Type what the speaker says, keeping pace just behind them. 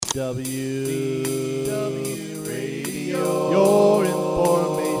WDW Radio, your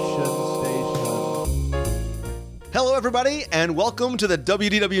information station. Hello, everybody, and welcome to the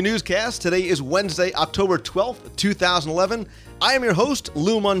WDW Newscast. Today is Wednesday, October 12th, 2011. I am your host,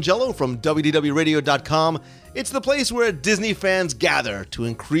 Lou Mongello from WDWRadio.com. It's the place where Disney fans gather to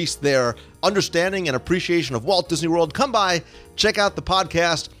increase their understanding and appreciation of Walt Disney World. Come by, check out the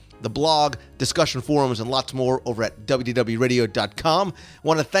podcast, the blog, discussion forums, and lots more over at WDWRadio.com. I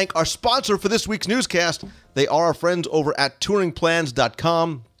want to thank our sponsor for this week's newscast. They are our friends over at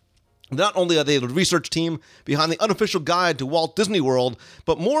TouringPlans.com. Not only are they the research team behind the unofficial guide to Walt Disney World,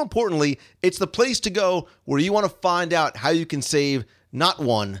 but more importantly, it's the place to go where you want to find out how you can save not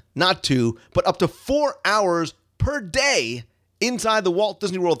one, not two, but up to 4 hours per day inside the Walt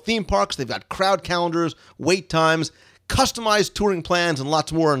Disney World theme parks. They've got crowd calendars, wait times, customized touring plans, and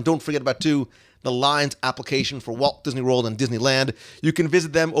lots more. And don't forget about, too, the Lines application for Walt Disney World and Disneyland. You can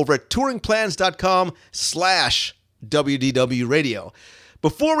visit them over at touringplans.com/WDW Radio.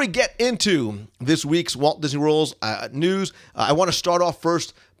 Before we get into this week's Walt Disney World news, I want to start off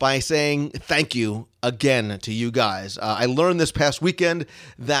first by saying thank you again to you guys. I learned this past weekend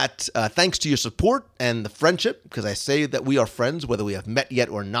that thanks to your support and the friendship, because I say that we are friends whether we have met yet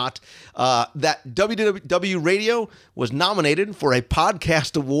or not, that WDW Radio was nominated for a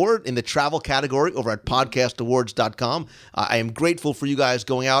podcast award in the travel category over at podcastawards.com. I am grateful for you guys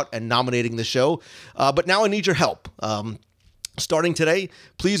going out and nominating the show, but now I need your help. Starting today,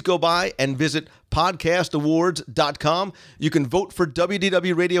 please go by and visit podcastawards.com. You can vote for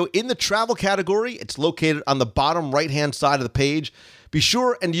WDW Radio in the travel category. It's located on the bottom right-hand side of the page. Be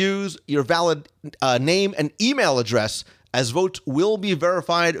sure and use your valid name and email address, as votes will be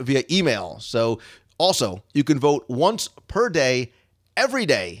verified via email. So also, you can vote once per day, every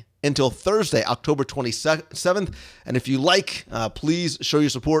day, until Thursday, October 27th. And if you like, please show your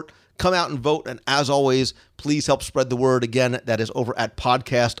support. Come out and vote, and as always, please help spread the word. Again, that is over at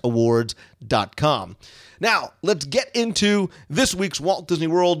podcastawards.com. Now, let's get into this week's Walt Disney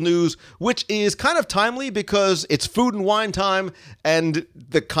World news, which is kind of timely because it's food and wine time, and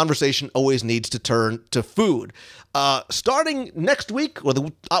the conversation always needs to turn to food. Starting next week, or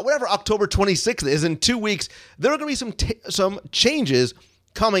whatever October 26th is, in 2 weeks, there are going to be some changes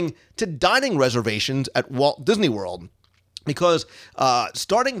coming to dining reservations at Walt Disney World. Because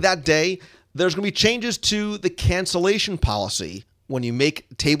starting that day, there's going to be changes to the cancellation policy when you make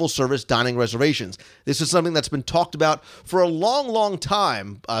table service dining reservations. This is something that's been talked about for a long, long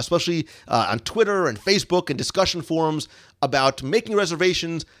time, especially on Twitter and Facebook and discussion forums about making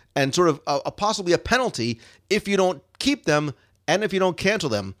reservations and sort of possibly a penalty if you don't keep them and if you don't cancel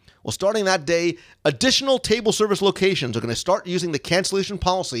them. Well, starting that day, additional table service locations are going to start using the cancellation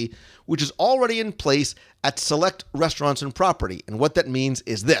policy, which is already in place at select restaurants and property. And what that means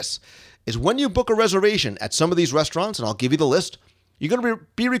is this, is when you book a reservation at some of these restaurants, and I'll give you the list, you're going to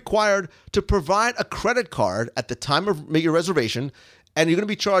be required to provide a credit card at the time of your reservation, and you're going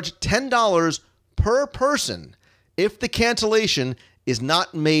to be charged $10 per person if the cancellation is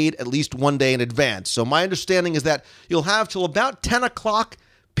not made at least 1 day in advance. So my understanding is that you'll have till about 10 o'clock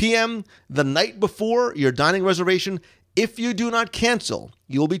p.m. the night before your dining reservation. If you do not cancel,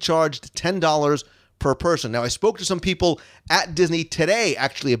 you will be charged $10 per person. Now, I spoke to some people at Disney today,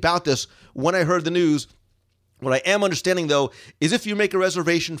 actually, about this when I heard the news. What I am understanding, though, is if you make a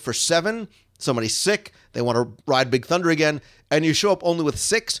reservation for 7, somebody's sick, they want to ride Big Thunder again, and you show up only with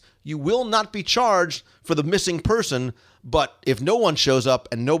 6, you will not be charged for the missing person. But if no one shows up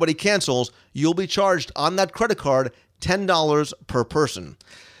and nobody cancels, you'll be charged on that credit card $10 per person.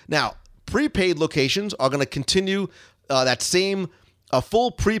 Now, prepaid locations are going to continue that same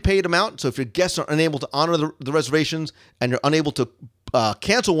full prepaid amount. So if your guests are unable to honor the reservations and you're unable to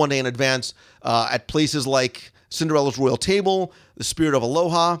cancel 1 day in advance at places like Cinderella's Royal Table, the Spirit of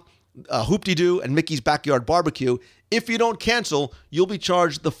Aloha, Hoop-de-Doo, and Mickey's Backyard Barbecue, if you don't cancel, you'll be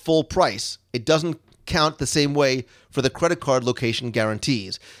charged the full price. It doesn't count the same way for the credit card location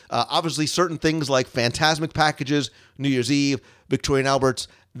guarantees. Obviously, certain things like Fantasmic packages, New Year's Eve, Victoria and Albert's,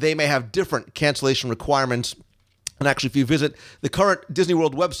 they may have different cancellation requirements. And actually, if you visit the current Disney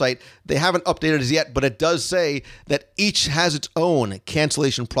World website, they haven't updated it yet, but it does say that each has its own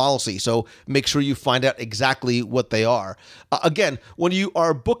cancellation policy. So make sure you find out exactly what they are. Again, when you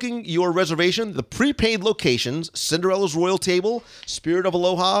are booking your reservation, the prepaid locations, Cinderella's Royal Table, Spirit of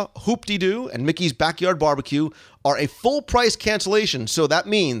Aloha, Hoop-de-Doo, and Mickey's Backyard Barbecue, are a full price cancellation. So that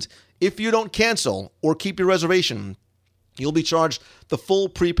means if you don't cancel or keep your reservation, you'll be charged the full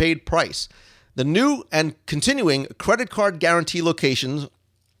prepaid price. The new and continuing credit card guarantee locations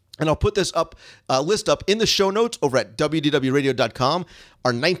And I'll put this list up in the show notes over at WDWradio.com.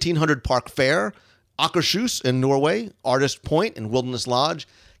 Our 1900 Park Fair, Akershus in Norway, Artist Point and Wilderness Lodge,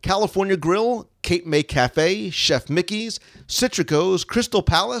 California Grill, Cape May Cafe, Chef Mickey's, Citrico's, Crystal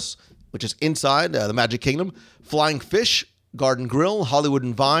Palace, which is inside the Magic Kingdom, Flying Fish, Garden Grill, Hollywood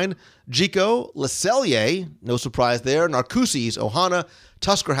and Vine, Jico, Le Cellier, no surprise there, Narcoossee's, Ohana,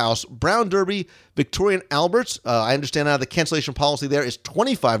 Tusker House, Brown Derby, Victorian Albert's. I understand now the cancellation policy there is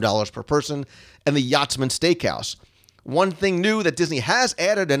 $25 per person, and the Yachtsman Steakhouse. One thing new that Disney has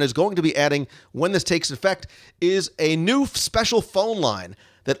added and is going to be adding when this takes effect is a new special phone line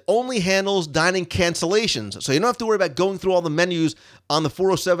that only handles dining cancellations. So you don't have to worry about going through all the menus on the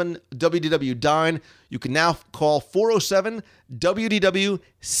 407 WDW Dine. You can now call 407 WDW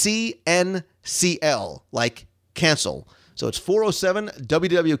CNCL, like cancel. So it's 407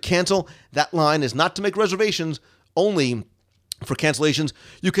 WDW cancel. That line is not to make reservations, only for cancellations.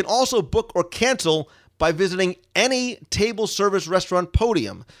 You can also book or cancel by visiting any table service restaurant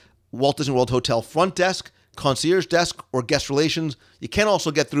podium, Walt Disney World Hotel front desk, concierge desk, or guest relations. You can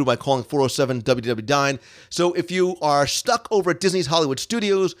also get through by calling 407 WDW Dine. So if you are stuck over at Disney's Hollywood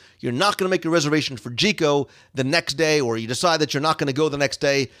Studios, you're not going to make a reservation for Jico the next day, or you decide that you're not going to go the next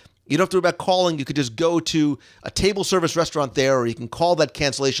day, you don't have to worry about calling. You could just go to a table service restaurant there, or you can call that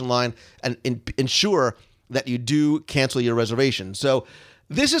cancellation line and ensure that you do cancel your reservation. So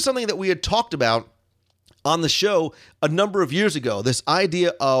this is something that we had talked about on the show a number of years ago, this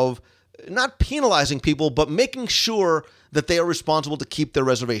idea of not penalizing people, but making sure that they are responsible to keep their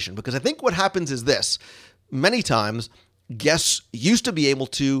reservation. Because I think what happens is this. Many times, guests used to be able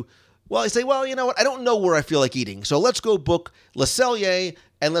to, they say, you know what, I don't know where I feel like eating, so let's go book Le Cellier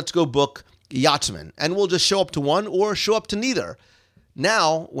and let's go book Yachtsman, and we'll just show up to one or show up to neither.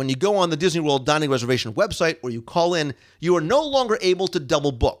 Now, when you go on the Disney World Dining Reservation website or you call in, you are no longer able to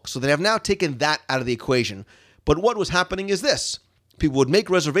double book. So they have now taken that out of the equation. But what was happening is this. People would make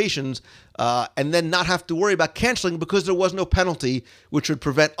reservations and then not have to worry about canceling because there was no penalty, which would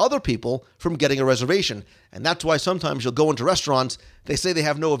prevent other people from getting a reservation. And that's why sometimes you'll go into restaurants, they say they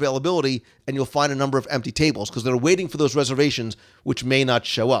have no availability, and you'll find a number of empty tables because they're waiting for those reservations, which may not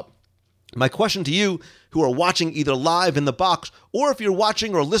show up. My question to you who are watching either live in the box or if you're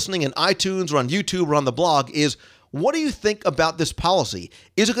watching or listening in iTunes or on YouTube or on the blog is, what do you think about this policy?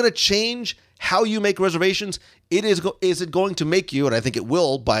 Is it going to change how you make reservations? Is it going to make you, and I think it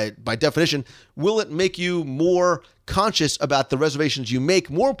will by definition, will it make you more conscious about the reservations you make?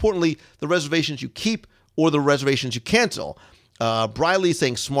 More importantly, the reservations you keep or the reservations you cancel? Briley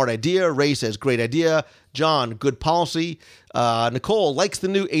saying smart idea. Ray says great idea. John, good policy. Nicole likes the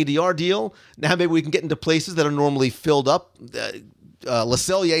new ADR deal. Now maybe we can get into places that are normally filled up. Le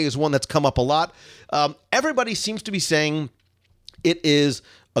Cellier is one that's come up a lot. Everybody seems to be saying it is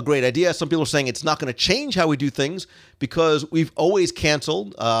a great idea. Some people are saying it's not going to change how we do things because we've always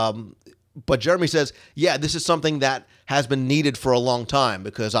canceled. But Jeremy says, yeah, this is something that has been needed for a long time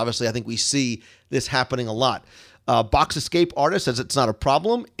because obviously I think we see this happening a lot. Box Escape Artist says it's not a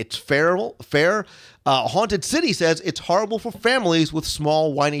problem. It's fair. Haunted City says it's horrible for families with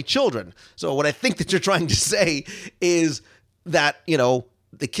small, whiny children. So what I think that you're trying to say is that,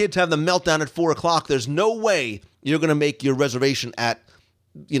 the kids have the meltdown at 4 o'clock. There's no way you're going to make your reservation at,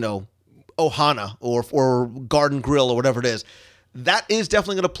 Ohana or Garden Grill or whatever it is. That is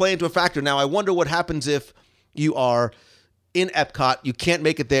definitely going to play into a factor. Now, I wonder what happens if you are in Epcot, you can't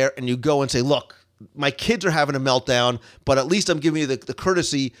make it there, and you go and say, look, my kids are having a meltdown, but at least I'm giving you the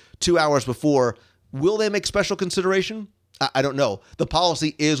courtesy 2 hours before. Will they make special consideration? I don't know. The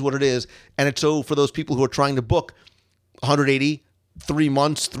policy is what it is, and it's so for those people who are trying to book 180, 3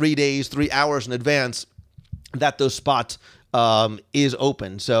 months, 3 days, 3 hours in advance, that those spots is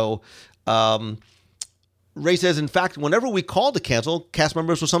open. So Ray says, in fact, whenever we called to cancel, cast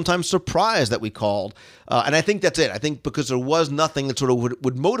members were sometimes surprised that we called. And I think that's it. I think because there was nothing that sort of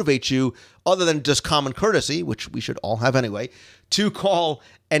would motivate you other than just common courtesy, which we should all have anyway, to call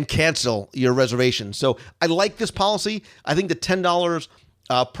and cancel your reservation. So I like this policy. I think the $10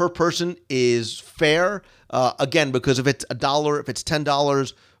 per person is fair. Again, because if it's $1, if it's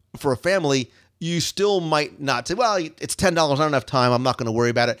 $10 for a family, you still might not say, well, it's $10, I don't have time, I'm not going to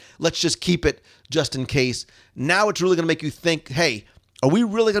worry about it. Let's just keep it just in case. Now it's really going to make you think, hey, are we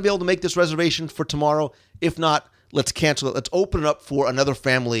really going to be able to make this reservation for tomorrow? If not, let's cancel it. Let's open it up for another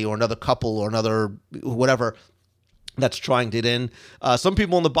family or another couple or another whatever that's trying to get in. Some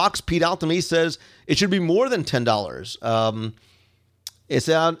people in the box, Pete Altamy says it should be more than $10.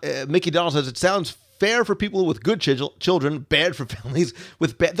 Mickey Donald says it sounds fair for people with good children, bad for families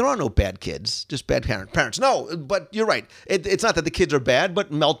with bad. There are no bad kids, just bad parents. No, but you're right. It's not that the kids are bad,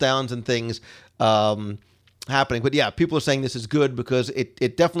 but meltdowns and things happening. But yeah, people are saying this is good because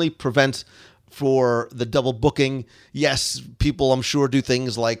it definitely prevents for the double booking. Yes, people, I'm sure, do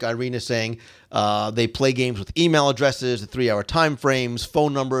things like Irene is saying. They play games with email addresses, the 3-hour time frames,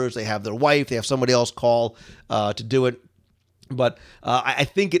 phone numbers. They have their wife. They have somebody else call to do it. But I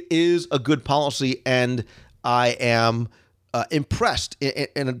think it is a good policy, and I am impressed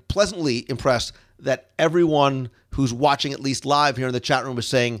and pleasantly impressed that everyone who's watching at least live here in the chat room is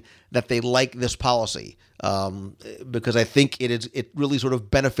saying that they like this policy. Because I think it really sort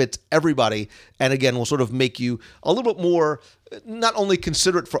of benefits everybody, and again will sort of make you a little bit more not only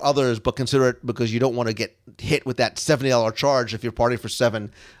considerate for others, but considerate because you don't want to get hit with that $70 charge if you're partying for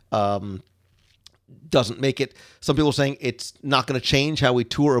 7 doesn't make it. Some people are saying it's not going to change how we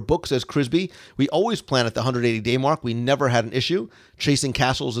tour a book, says Crisby. We always plan at the 180-day mark. We never had an issue. Chasing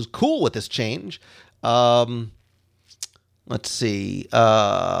Castles is cool with this change. Let's see.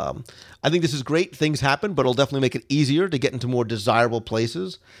 I think this is great. Things happen, but it'll definitely make it easier to get into more desirable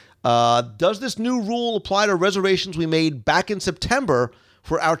places. Does this new rule apply to reservations we made back in September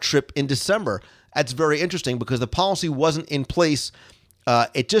for our trip in December? That's very interesting because the policy wasn't in place.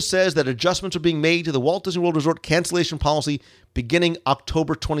 It just says that adjustments are being made to the Walt Disney World Resort cancellation policy beginning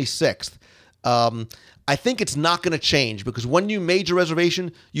October 26th. I think it's not going to change because when you made your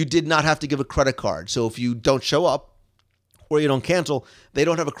reservation, you did not have to give a credit card. So if you don't show up, or you don't cancel, they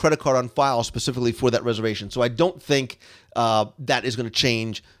don't have a credit card on file specifically for that reservation. So I don't think that is going to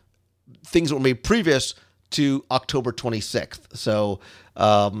change things that were made previous to October 26th. So,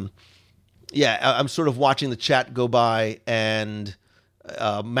 yeah, I'm sort of watching the chat go by, and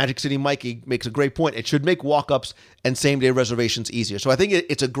Magic City Mikey makes a great point. It should make walk-ups and same-day reservations easier. So I think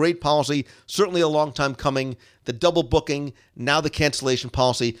it's a great policy, certainly a long time coming. The double booking, now the cancellation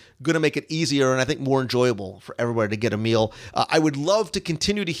policy, going to make it easier and I think more enjoyable for everybody to get a meal. I would love to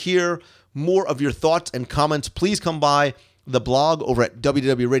continue to hear more of your thoughts and comments. Please come by the blog over at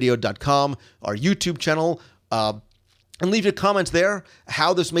WDWRadio.com, our YouTube channel, and leave your comments there.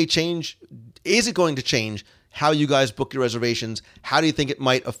 How this may change. Is it going to change how you guys book your reservations? How do you think it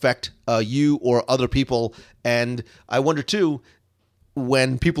might affect you or other people? And I wonder, too,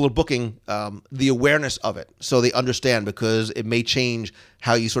 when people are booking, the awareness of it so they understand, because it may change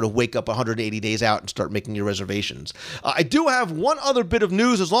how you sort of wake up 180 days out and start making your reservations. I do have one other bit of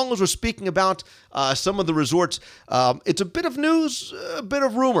news, as long as we're speaking about some of the resorts. It's a bit of news, a bit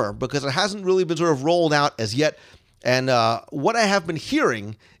of rumor, because it hasn't really been sort of rolled out as yet. And what I have been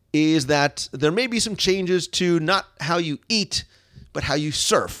hearing is that there may be some changes to not how you eat, but how you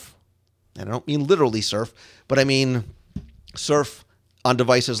surf. And I don't mean literally surf, but I mean surf on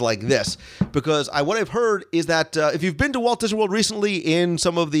devices like this. Because what I've heard is that if you've been to Walt Disney World recently, in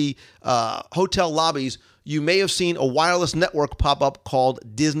some of the hotel lobbies, you may have seen a wireless network pop up called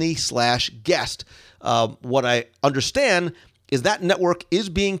Disney/Guest. What I understand is that network is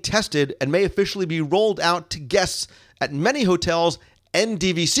being tested and may officially be rolled out to guests at many hotels and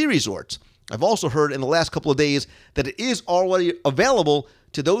DVC resorts. I've also heard in the last couple of days that it is already available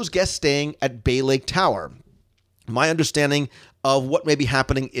to those guests staying at Bay Lake Tower. My understanding of what may be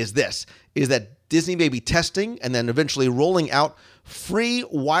happening is that Disney may be testing and then eventually rolling out free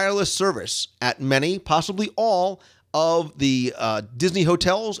wireless service at many, possibly all, of the Disney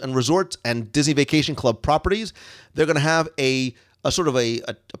hotels and resorts and Disney Vacation Club properties. They're going to have a sort of a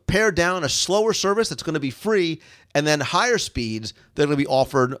pared down, a slower service that's going to be free, and then higher speeds that are going to be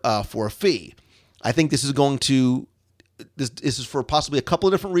offered for a fee. I think this is going to, this is for possibly a couple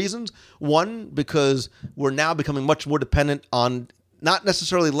of different reasons. One, because we're now becoming much more dependent on not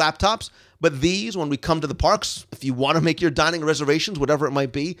necessarily laptops, but these, when we come to the parks, if you want to make your dining reservations, whatever it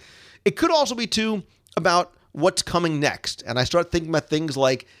might be. It could also be, too, about what's coming next. And I start thinking about things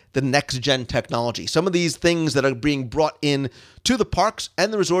like the next-gen technology. Some of these things that are being brought in to the parks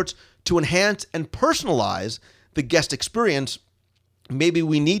and the resorts to enhance and personalize the guest experience. Maybe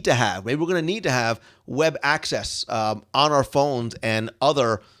we need to have, maybe we're going to need to have web access on our phones and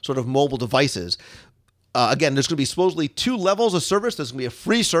other sort of mobile devices. Again, there's going to be supposedly 2 levels of service. There's going to be a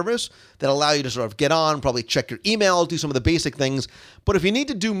free service that allow you to sort of get on, probably check your email, do some of the basic things. But if you need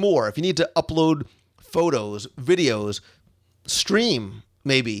to do more, if you need to upload photos, videos, stream,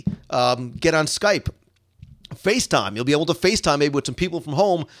 maybe, get on Skype, FaceTime. You'll be able to FaceTime maybe with some people from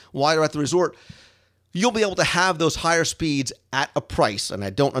home while you're at the resort. You'll be able to have those higher speeds at a price. And I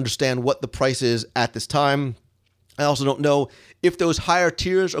don't understand what the price is at this time. I also don't know if those higher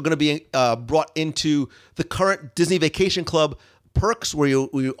tiers are going to be brought into the current Disney Vacation Club perks where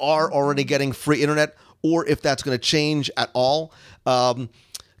you are already getting free internet, or if that's going to change at all.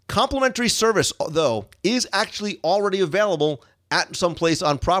 Complimentary service, though, is actually already available at some place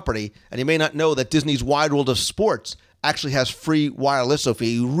on property, and you may not know that Disney's Wide World of Sports actually has free wireless, so if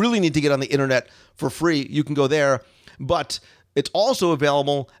you really need to get on the internet for free, you can go there. But it's also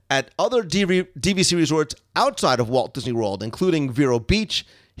available at other DVC resorts outside of Walt Disney World, including Vero Beach,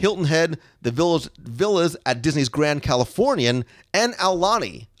 Hilton Head, the villas at Disney's Grand Californian, and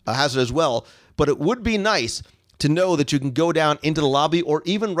Aulani has it as well. But it would be nice to know that you can go down into the lobby or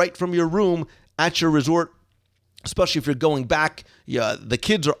even right from your room at your resort, especially if you're going back. The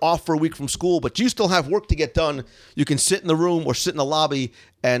kids are off for a week from school, but you still have work to get done. You can sit in the room or sit in the lobby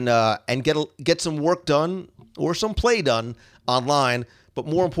and get some work done or some play done online. But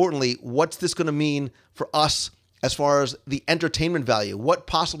more importantly, what's this going to mean for us as far as the entertainment value? What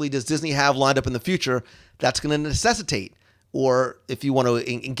possibly does Disney have lined up in the future that's going to necessitate, or if you want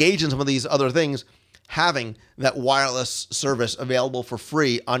to engage in some of these other things, having that wireless service available for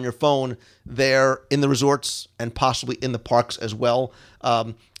free on your phone there in the resorts and possibly in the parks as well.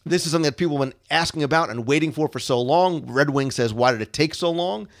 This is something that people have been asking about and waiting for so long. Red Wing says, why did it take so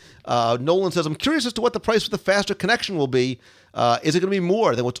long? Nolan says, I'm curious as to what the price for the faster connection will be. Is it going to be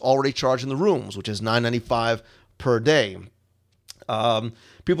more than what's already charged in the rooms, which is $9.95 per day?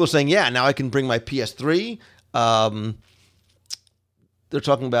 People are saying, yeah, now I can bring my PS3. They're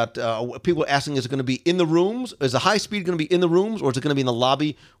talking about people are asking, is it going to be in the rooms? Is the high speed going to be in the rooms, or is it going to be in the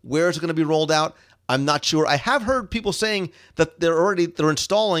lobby? Where is it going to be rolled out? I'm not sure. I have heard people saying that they're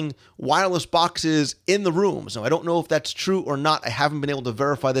installing wireless boxes in the rooms. Now, I don't know if that's true or not. I haven't been able to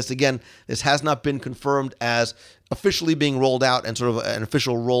verify this. Again, this has not been confirmed as officially being rolled out and sort of an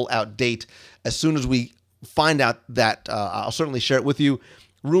official rollout date. As soon as we find out that, I'll certainly share it with you.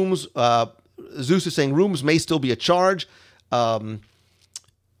 Rooms, Zeus is saying rooms may still be a charge.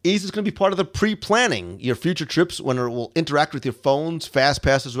 Is this going to be part of the pre-planning your future trips when it will interact with your phones, fast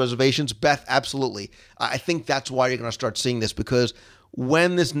passes, reservations? Beth, absolutely. I think that's why you're going to start seeing this, because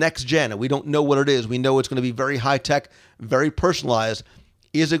when this next gen, and we don't know what it is, we know it's going to be very high-tech, very personalized.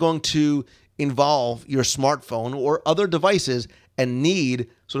 Is it going to involve your smartphone or other devices and need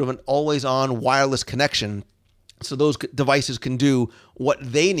sort of an always-on wireless connection so those devices can do what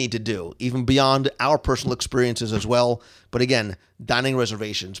they need to do, even beyond our personal experiences as well? But again, dining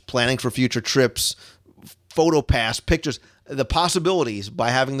reservations, planning for future trips, photo pass, pictures, the possibilities by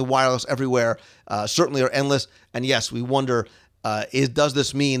having the wireless everywhere certainly are endless. And yes, we wonder, does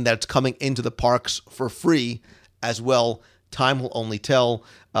this mean that it's coming into the parks for free as well? Time will only tell.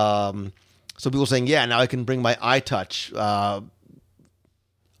 So people are saying, yeah, now I can bring my iTouch.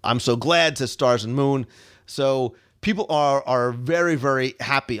 I'm so glad, says Stars and Moon. So people are very, very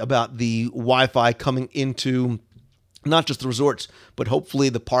happy about the Wi-Fi coming into not just the resorts, but hopefully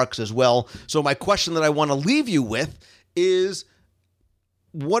the parks as well. So my question that I want to leave you with is,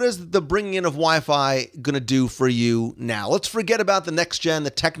 what is the bringing in of Wi-Fi going to do for you now? Let's forget about the next gen, the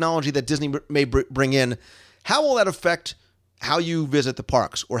technology that Disney may bring in. How will that affect how you visit the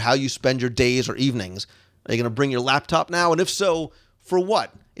parks or how you spend your days or evenings? Are you going to bring your laptop now? And if so, for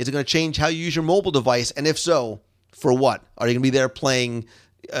what? Is it going to change how you use your mobile device? And if so, for what? Are you going to be there playing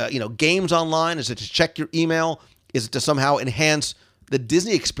games online? Is it to check your email? Is it to somehow enhance the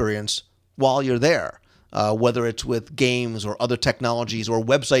Disney experience while you're there? Whether it's with games or other technologies or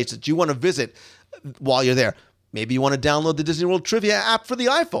websites that you want to visit while you're there. Maybe you want to download the Disney World Trivia app for the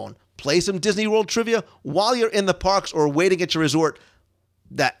iPhone. Play some Disney World Trivia while you're in the parks or waiting at your resort.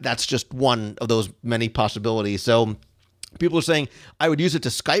 That's just one of those many possibilities. So people are saying I would use it to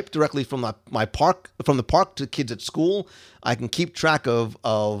Skype directly from the park to kids at school. I can keep track of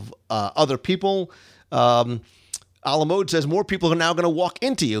other people. Alamode says more people are now going to walk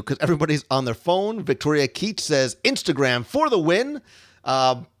into you because everybody's on their phone. Victoria Keats says Instagram for the win.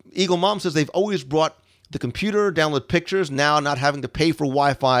 Eagle Mom says they've always brought the computer, download pictures. Now not having to pay for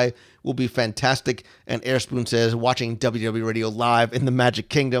Wi-Fi will be fantastic. And Airspoon says watching WDW Radio live in the Magic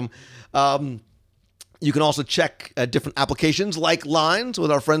Kingdom. You can also check different applications like Lines with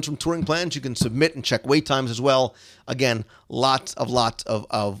our friends from Touring Plans. You can submit and check wait times as well. Again, lots of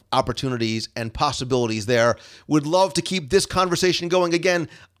opportunities and possibilities there. Would love to keep this conversation going again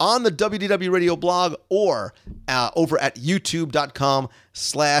on the WDW Radio blog or over at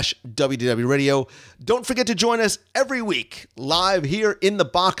youtube.com/WDW Radio. Don't forget to join us every week live here in the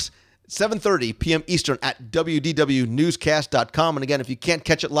box, 7:30 p.m. Eastern at WDWNewsCast.com. And again, if you can't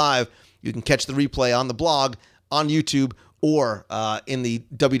catch it live, you can catch the replay on the blog, on YouTube, or in the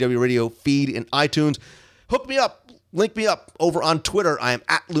WW Radio feed in iTunes. Hook me up. Link me up over on Twitter. I am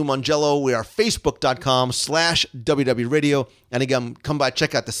at Lou Mongello. We are facebook.com/WDW Radio. And again, come by,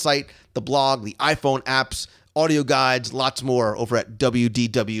 check out the site, the blog, the iPhone apps, audio guides, lots more over at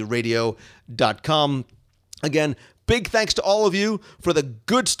WDWRadio.com. Again, big thanks to all of you for the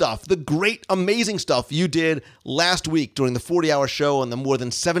good stuff, the great, amazing stuff you did last week during the 40-hour show and the more than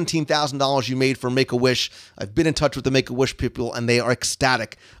 $17,000 you made for Make-A-Wish. I've been in touch with the Make-A-Wish people, and they are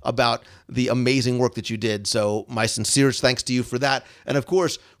ecstatic about the amazing work that you did. So my sincerest thanks to you for that. And of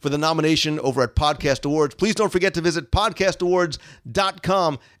course, for the nomination over at Podcast Awards, please don't forget to visit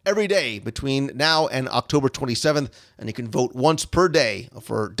podcastawards.com every day between now and October 27th. And you can vote once per day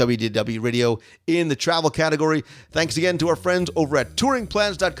for WDW Radio in the travel category. Thanks again to our friends over at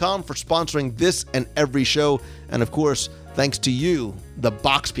touringplans.com for sponsoring this and every show. And of course, thanks to you, the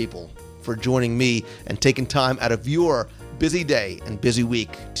box people, for joining me and taking time out of your busy day and busy week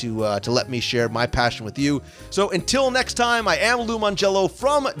to let me share my passion with you. So until next time, I am Lou Mongello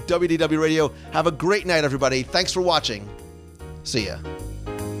from WDW Radio. Have a great night, everybody. Thanks for watching. See ya.